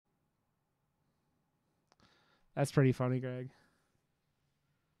That's pretty funny, Greg.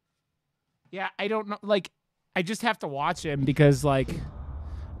 Yeah, I don't know. Like, I just have to watch him because, like,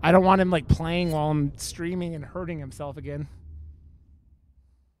 I don't want him, like, playing while I'm streaming and hurting himself again.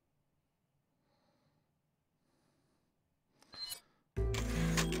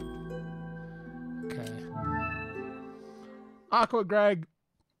 Okay. Aqua, Greg,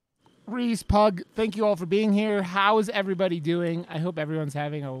 Reese, Pug, thank you all for being here. How is everybody doing? I hope everyone's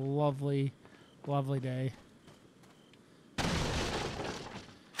having a lovely, lovely day.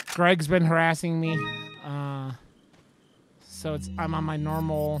 Greg's been harassing me. So I'm on my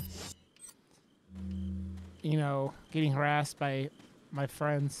normal, you know, getting harassed by my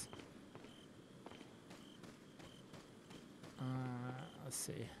friends. Let's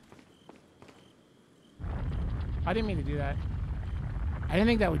see. I didn't mean to do that. I didn't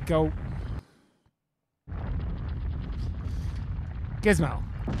think that would go. Gizmo.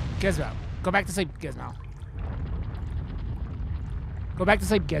 Gizmo. Go back to sleep, Gizmo. Go back to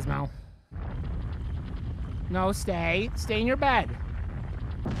sleep, Gizmo. No, stay. Stay in your bed.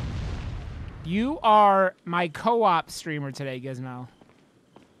 You are my co-op streamer today, Gizmo.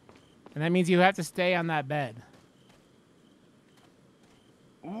 And that means you have to stay on that bed.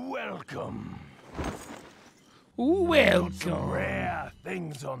 Welcome. Welcome. Some rare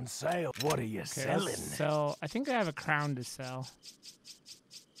things on sale. What are you selling? So I think I have a crown to sell.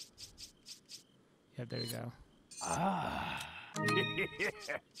 Yep, there you go. Ah.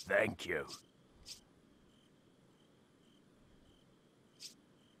 Thank you.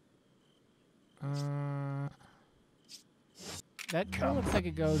 That kind of looks like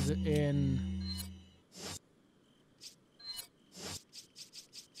it goes in.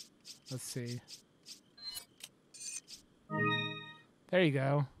 Let's see. There you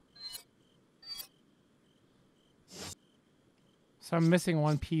go. So I'm missing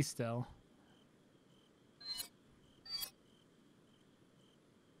one piece still.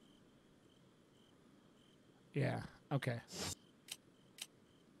 Yeah, okay.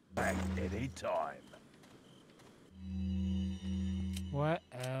 Back any time. What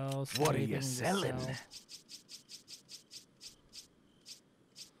else? What are you selling?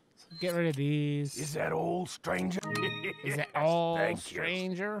 So get rid of these. Is that all, stranger? Is that all, Thank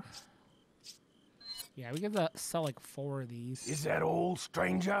stranger? Yeah, we could sell like 4 of these. Is that all,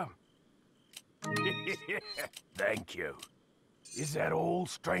 stranger? Thank you. Is that all,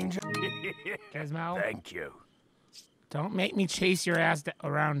 stranger? Gizmo? Thank you. Don't make me chase your ass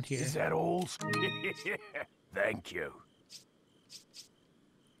around here. Is that all? Thank you.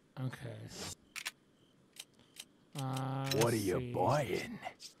 Okay. What are you buying?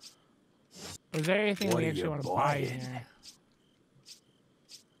 Is there anything What we are actually you want to buy in here?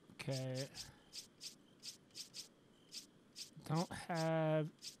 Okay. Don't have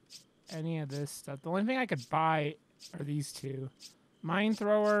any of this stuff. The only thing I could buy are these 2. Mine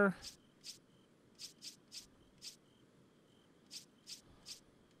thrower.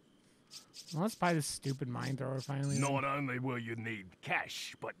 Well, let's buy this stupid mine thrower finally. Not only will you need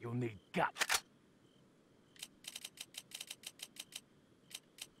cash, but you'll need guts.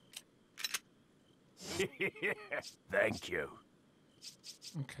 Thank you.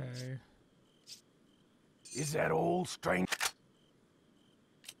 Okay. Is that all, stranger?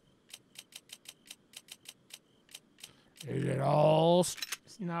 Is it all?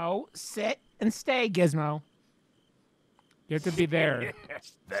 No, sit and stay, Gizmo. You have to be there.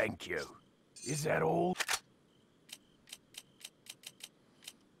 Thank you. Is that all?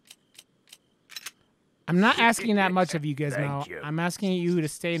 I'm not asking that much of you, Gizmo. Thank you. I'm asking you to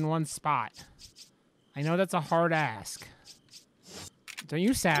stay in one spot. I know that's a hard ask. Don't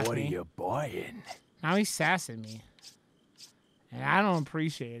you sass What are me. you buying? Now he's sassing me. And I don't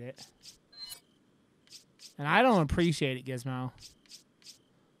appreciate it. And I don't appreciate it, Gizmo.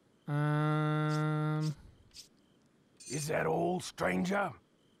 Is that all, stranger?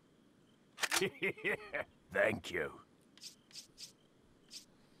 Thank you.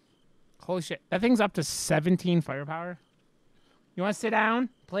 Holy shit. That thing's up to 17 firepower. You want to sit down,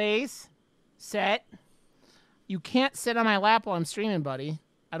 please? Sit. You can't sit on my lap while I'm streaming, buddy.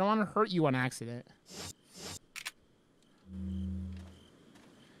 I don't want to hurt you on accident.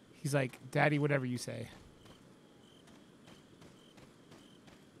 He's like, Daddy, whatever you say.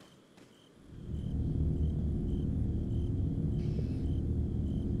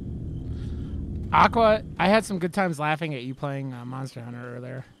 Aqua, I had some good times laughing at you playing Monster Hunter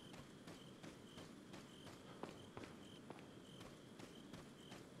earlier.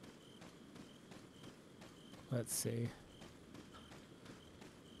 Let's see.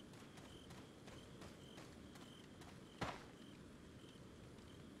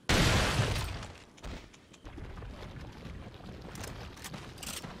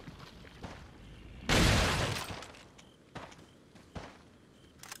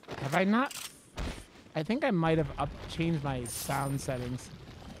 Have I not? I think I might have changed my sound settings.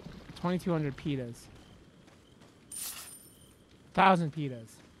 2200 pitas. 1000 pitas.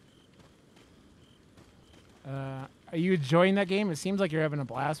 Are you enjoying that game? It seems like you're having a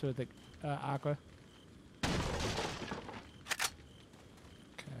blast with it, Aqua. Okay.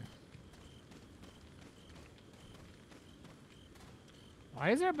 Why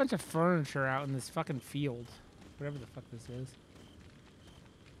is there a bunch of furniture out in this fucking field? Whatever the fuck this is.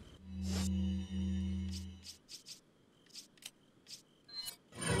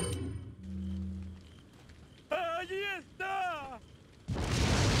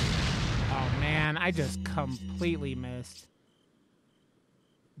 Oh man, I just completely missed.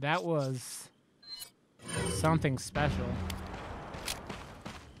 That was something special.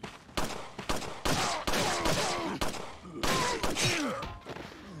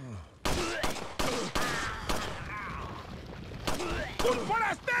 ¡Un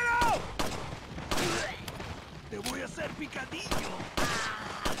forastero! Te voy a hacer picadillo.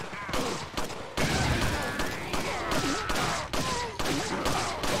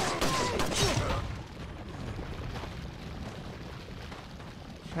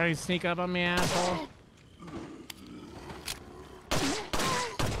 Try to sneak up on me, asshole.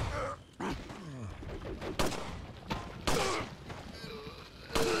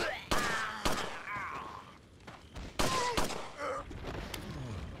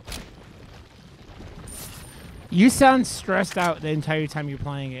 You sound stressed out the entire time you're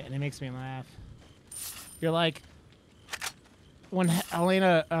playing it, and it makes me laugh. You're like, when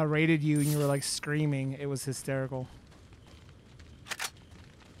Elena raided you and you were like screaming, it was hysterical.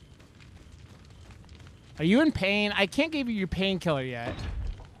 Are you in pain? I can't give you your painkiller yet.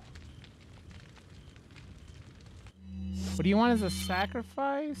 What do you want as a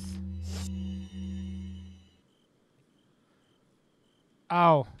sacrifice?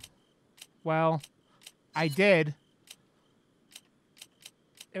 Oh. Well, I did.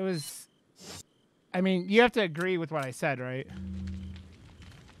 It was... I mean, you have to agree with what I said, right?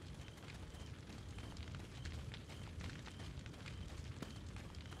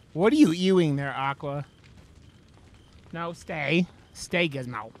 What are you ewing there, Aqua? No, stay. Stay,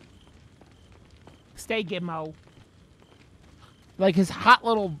 Gizmo. Stay, Gizmo. Like, his hot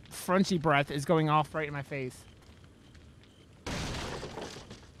little Frenchy breath is going off right in my face.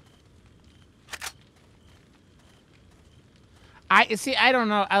 See, I don't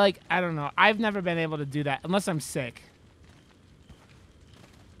know. I don't know. I've never been able to do that unless I'm sick.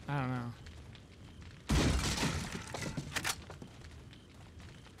 I don't know.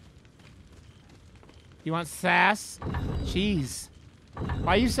 You want sass? Jeez.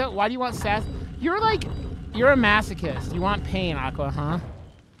 Why do you want sass? You're a masochist. You want pain, Aqua, huh?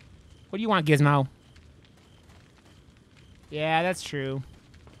 What do you want, Gizmo? Yeah, that's true.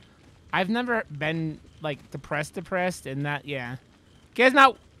 I've never been, like, depressed, and that, yeah.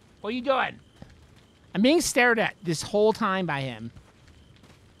 Gizmo, what are you doing? I'm being stared at this whole time by him.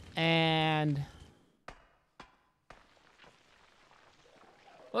 And...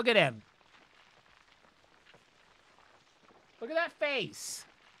 look at him. Look at that face.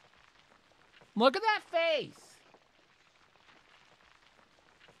 Look at that face.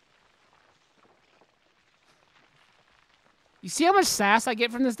 You see how much sass I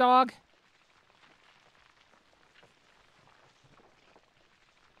get from this dog?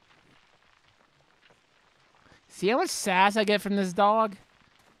 See how much sass I get from this dog?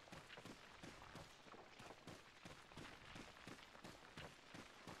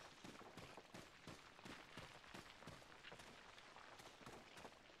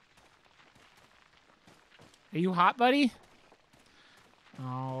 Are you hot, buddy?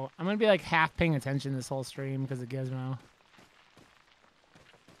 Oh, I'm gonna be like half paying attention this whole stream because of Gizmo.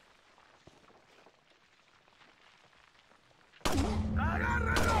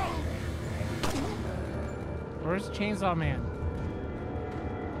 Where's Chainsaw Man?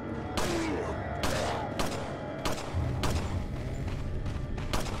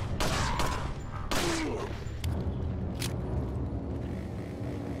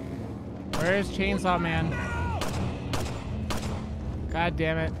 Where's Chainsaw Man? God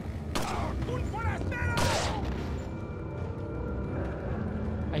damn it.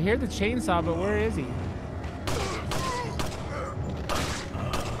 I hear the chainsaw, but where is he?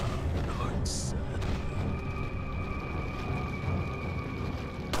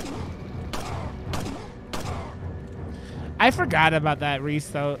 I forgot about that, Reese,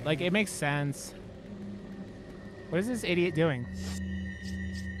 though. Like, it makes sense. What is this idiot doing?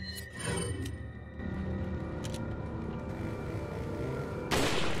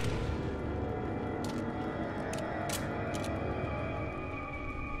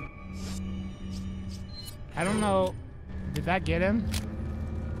 I don't know. Did that get him?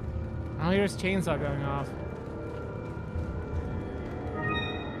 I don't hear his chainsaw going off.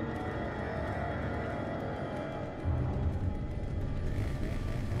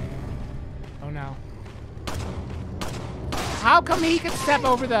 Oh no. How come he could step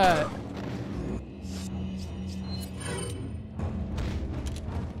over the...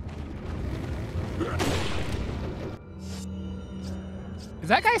 Is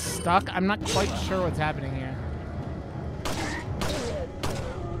that guy stuck? I'm not quite sure what's happening here.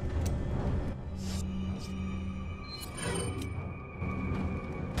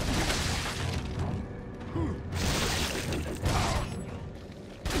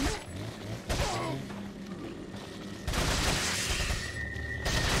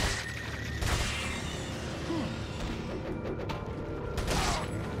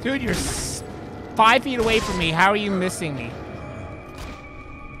 Dude, you're 5 feet away from me. How are you missing me?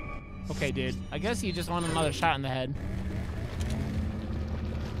 Okay, dude. I guess you just want another shot in the head.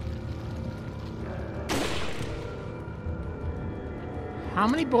 How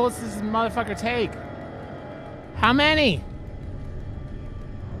many bullets does this motherfucker take? How many?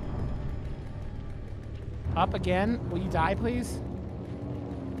 Up again? Will you die, please?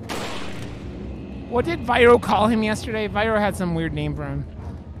 What did Viro call him yesterday? Viro had some weird name for him.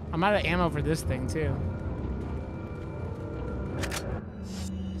 I'm out of ammo for this thing, too.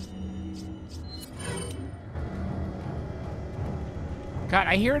 God,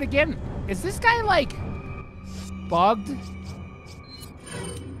 I hear it again. Is this guy, like, bugged?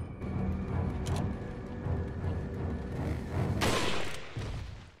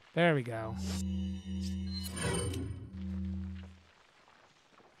 There we go.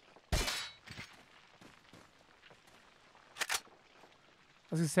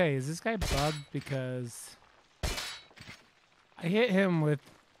 I was gonna say, is this guy bugged because I hit him with,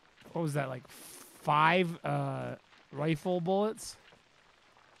 what was that, like 5 rifle bullets?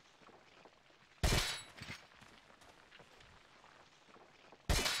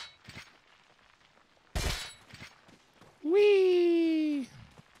 Whee!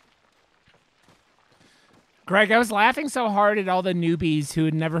 Greg, I was laughing so hard at all the newbies who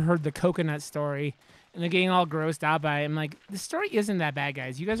had never heard the coconut story. And they're getting all grossed out by it. I'm like, the story isn't that bad,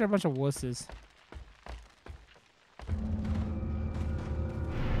 guys. You guys are a bunch of wusses.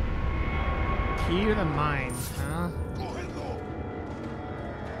 Key to the mines, huh?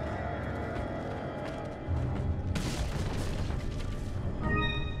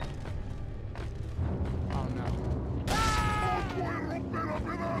 Oh, no.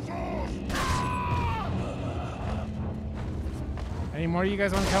 Any more of you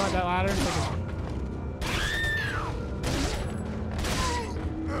guys want to come up that ladder?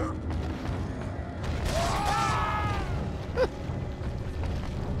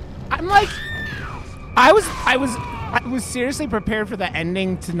 I'm like, I was seriously prepared for the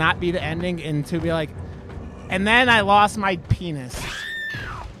ending to not be the ending and to be like, and then I lost my penis.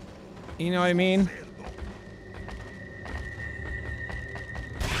 You know what I mean?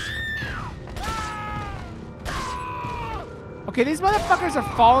 Okay, these motherfuckers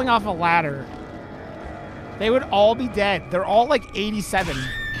are falling off a ladder. They would all be dead. They're all like 87.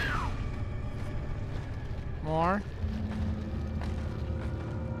 More.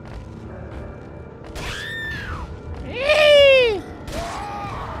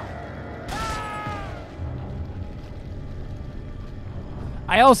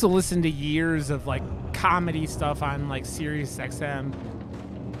 I also listened to years of like comedy stuff on like Sirius XM,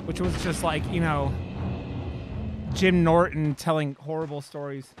 which was just like, you know, Jim Norton telling horrible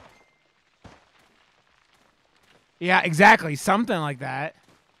stories. Yeah, exactly. Something like that.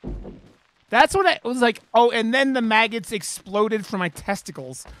 That's what it was like. Oh, and then the maggots exploded from my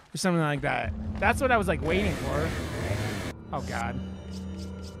testicles or something like that. That's what I was like waiting for. Oh, God.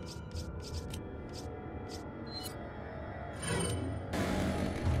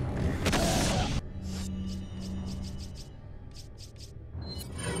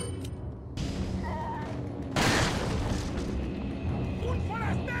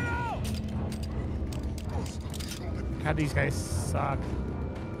 God, these guys suck.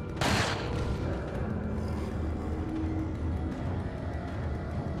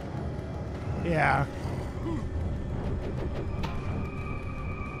 Yeah.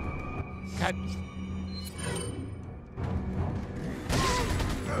 God.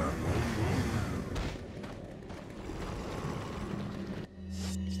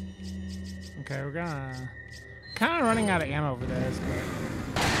 Okay, we're gonna... kind of running out of ammo for this, but...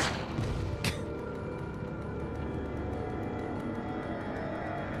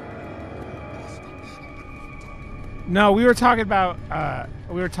 No, we were talking about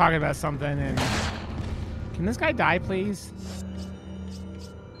something, and can Can this guy die, please?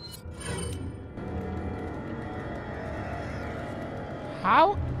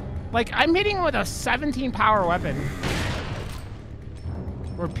 How? Like, I'm hitting him with a 17 power weapon.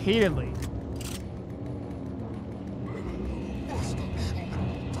 Repeatedly.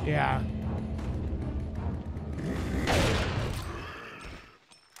 Yeah.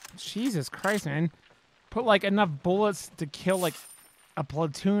 Jesus Christ, man. Put, like, enough bullets to kill, like, a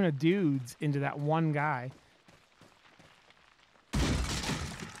platoon of dudes into that one guy.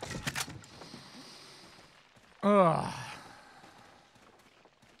 Ugh.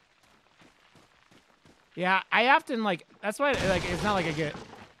 Yeah, I often, like, that's why, like, it's not like I get...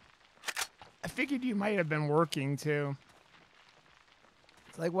 I figured you might have been working, too.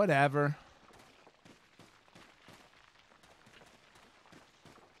 It's like, whatever.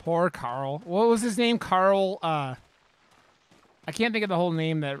 Poor Carl. What was his name? Carl, I can't think of the whole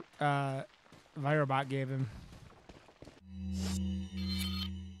name that, Virobot gave him.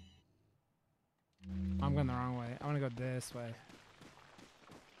 I'm going the wrong way. I want to go this way.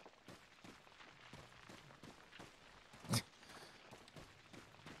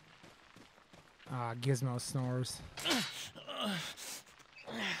 Gizmo snores.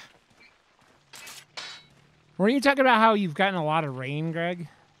 Were you talking about how you've gotten a lot of rain, Greg?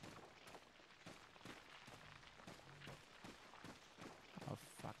 Oh,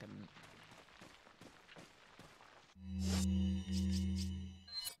 fucking...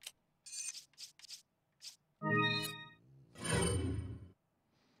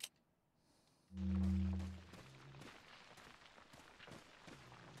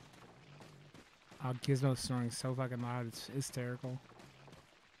 Oh, Gizmo's snoring so fucking loud, it's hysterical.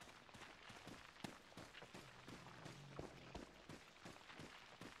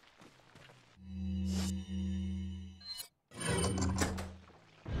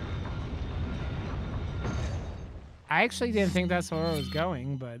 I actually didn't think that's where I was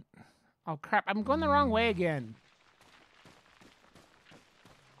going, but... Oh, crap. I'm going the wrong way again.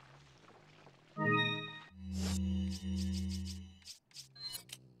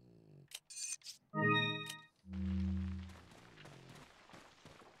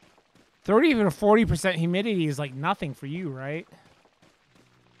 $30 to 40% humidity is like nothing for you, right?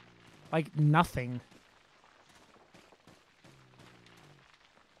 Like nothing.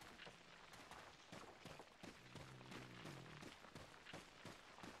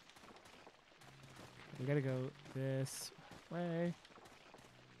 We gotta go this way.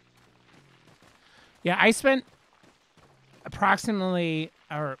 Yeah, I spent approximately,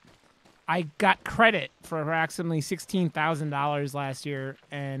 or I got credit for approximately $16,000 last year,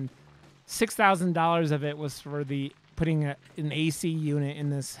 and $6,000 of it was for the putting an AC unit in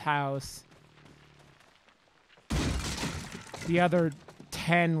this house. The other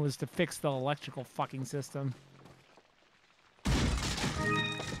 10 was to fix the electrical fucking system.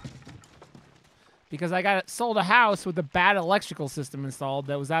 Because I sold a house with a bad electrical system installed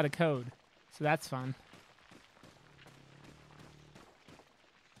that was out of code. So that's fun.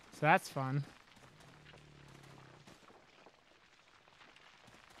 So that's fun.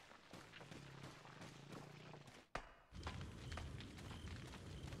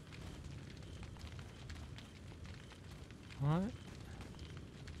 What?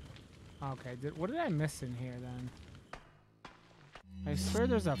 Okay, what did I miss in here then? I swear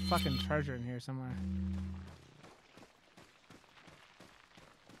there's a fucking treasure in here somewhere.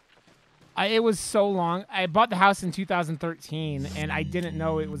 It was so long. I bought the house in 2013, and I didn't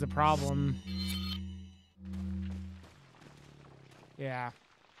know it was a problem. Yeah.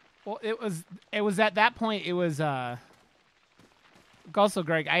 Well, it was at that point, it was, also,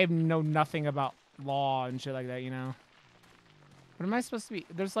 Greg, I know nothing about law and shit like that, you know? What am I supposed to be?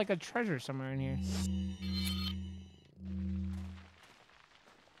 There's like a treasure somewhere in here.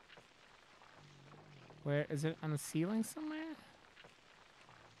 Where is it? On the ceiling somewhere?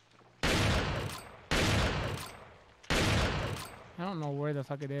 I don't know where the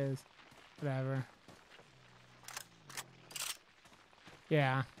fuck it is. Whatever.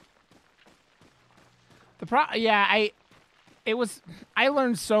 Yeah. I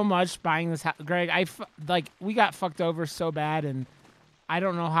learned so much buying this house. Greg, we got fucked over so bad, and I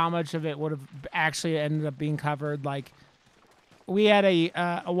don't know how much of it would have actually ended up being covered. Like, we had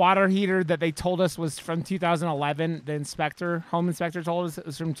a water heater that they told us was from 2011. The home inspector told us it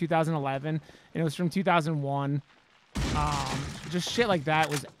was from 2011, and it was from 2001. Just shit like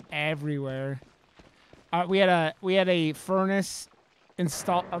that was everywhere. We had a furnace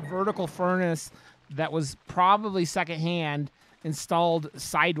installed, a vertical furnace that was probably secondhand, installed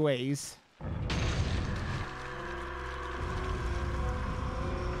sideways.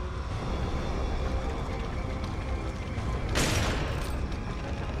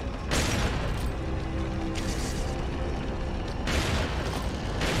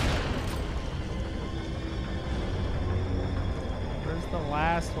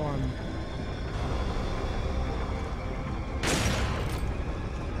 storm.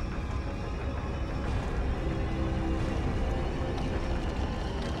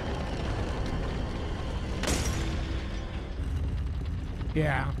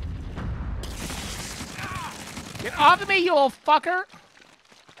 Yeah. Get off of me, you old fucker!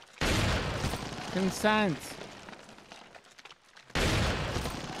 Consent.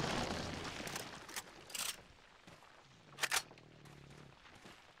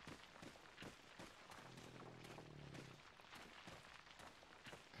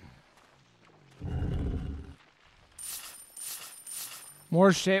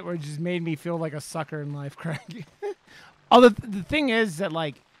 More shit where it just made me feel like a sucker in life, Craig. Oh, the thing is that,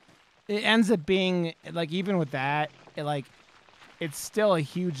 like, it ends up being, like, even with that, it's still a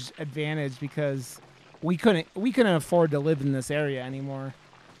huge advantage because we couldn't afford to live in this area anymore.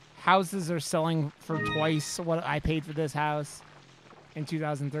 Houses are selling for twice what I paid for this house in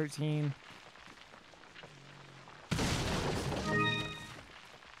 2013.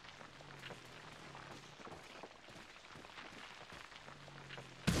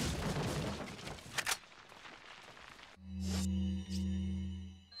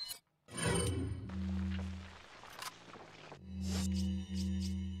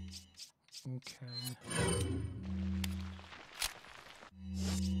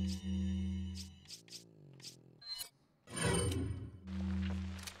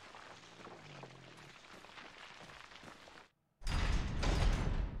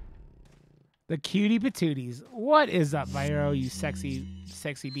 The cutie patooties. What is up, Viro, you sexy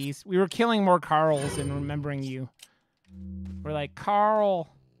beast? We were killing more Carls and remembering you. We're like, Carl.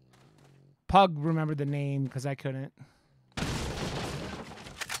 Pug remembered the name because I couldn't.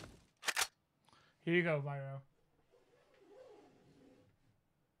 Here you go, Viro.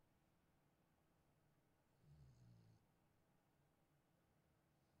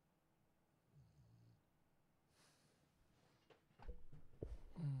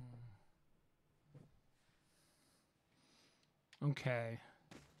 Okay.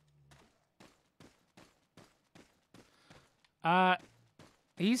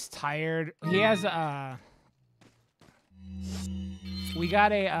 He's tired. He has we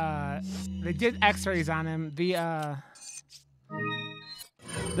got a they did x-rays on him. The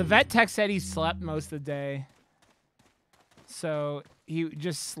vet tech said he slept most of the day. So he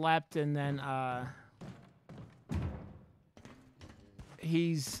just slept and then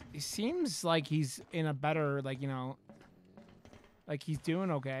he seems like he's in a better, like, you know, like he's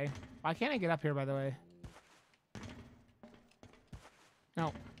doing okay. Why can't I get up here, by the way?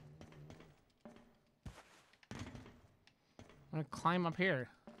 No. I'm gonna climb up here.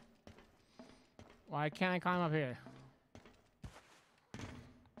 Why can't I climb up here?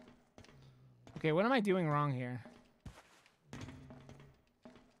 Okay, what am I doing wrong here?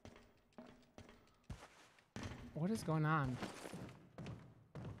 What is going on?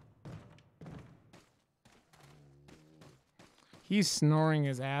 He's snoring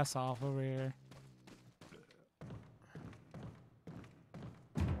his ass off over here.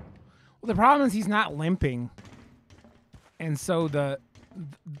 Well, the problem is he's not limping. And so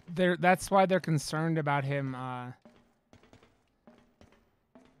that's why they're concerned about him,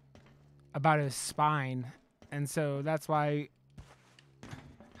 about his spine. And so that's why...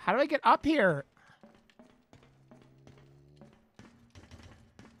 How do I get up here?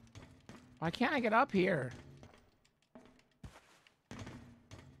 Why can't I get up here?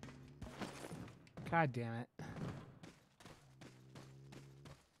 God damn it.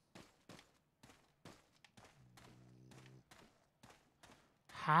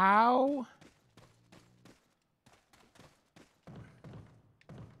 How?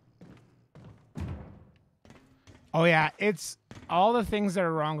 Oh yeah, it's all the things that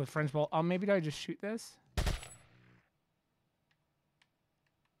are wrong with French Bolt. Oh, maybe do I just shoot this?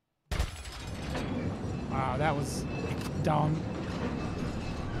 Wow, that was dumb.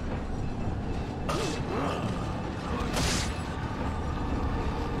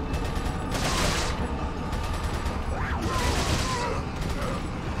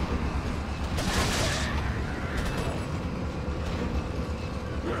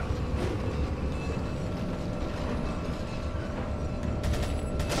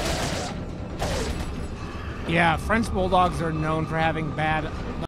 Yeah, French Bulldogs are known for having bad